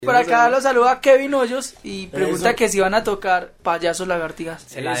Por acá lo saluda Kevin Hoyos y pregunta que si van a tocar Payasos lagartijas.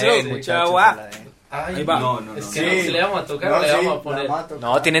 Se la deben, muchachos. Ahí va. No, es que no, si le vamos a tocar o le vamos a poner.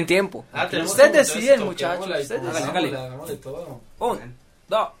 No, tienen tiempo. Ustedes deciden, muchachos. Ustedes deciden. Hagámosle todo. 1,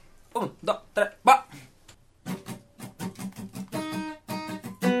 2, 3, va.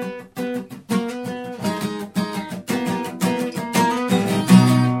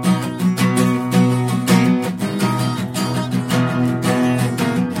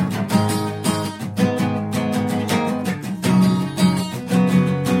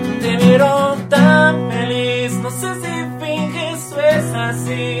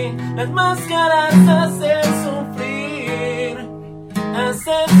 Las máscaras hacen sufrir.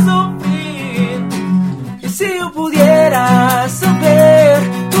 Y si yo pudiera saber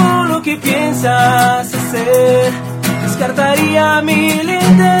todo lo que piensas hacer, descartaría 1000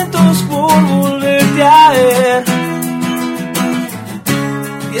 intentos por volverte a ver.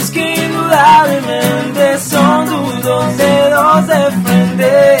 Y es que indudablemente son tus 2 dedos de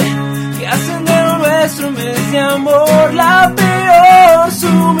frente que hacen de lo nuestro en vez de amor la peor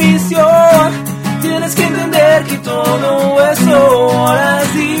sumisión. Tienes que entender que todo eso ahora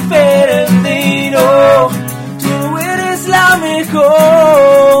es diferente y no, tú eres la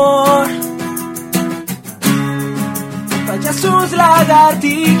mejor. Payasos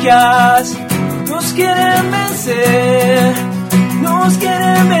lagartijas nos quieren vencer, nos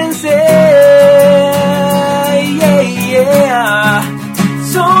quieren vencer. Yeah, yeah.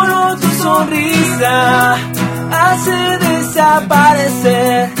 Solo tu sonrisa hace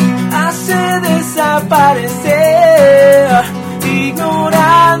desaparecer,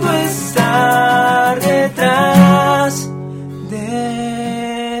 ignorando estar detrás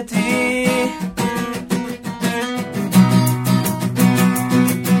de ti.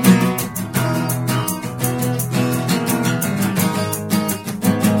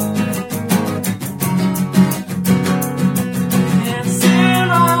 El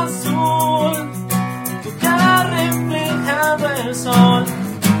cielo azul, tu cara reflejando el sol,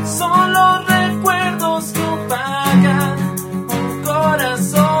 son los recuerdos que opacan un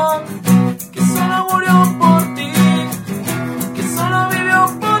corazón que solo murió por ti, que solo vivió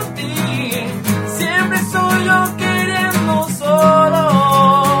por ti. Siempre soy yo queriendo solo.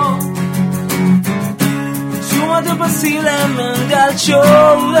 Súmate pasivamente al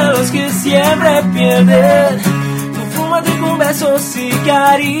show de los que siempre pierden. Confúmate con besos y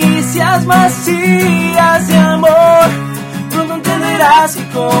caricias vacías de amor. Pronto entenderás que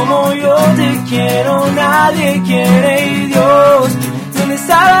como yo te quiero nadie quiere, y Dios, ¿dónde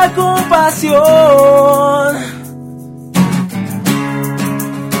está la compasión?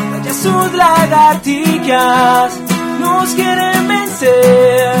 Payasos lagartijas nos quieren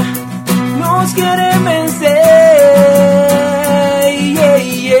vencer, nos quieren vencer. Yeah,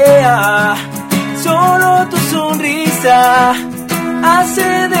 yeah. Solo tu sonrisa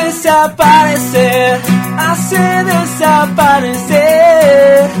hace desaparecer,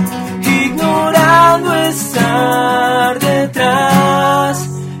 ignorando estar detrás,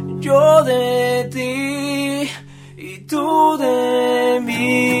 yo de ti y tú de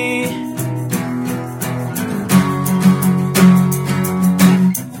mí.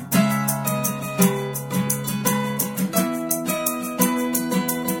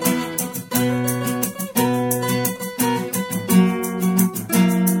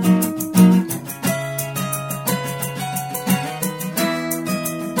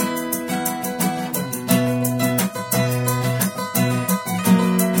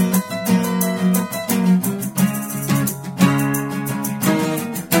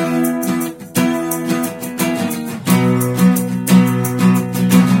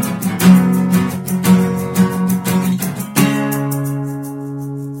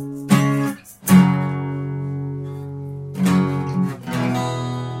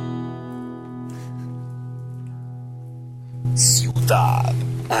 Ciudad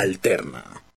Alterna.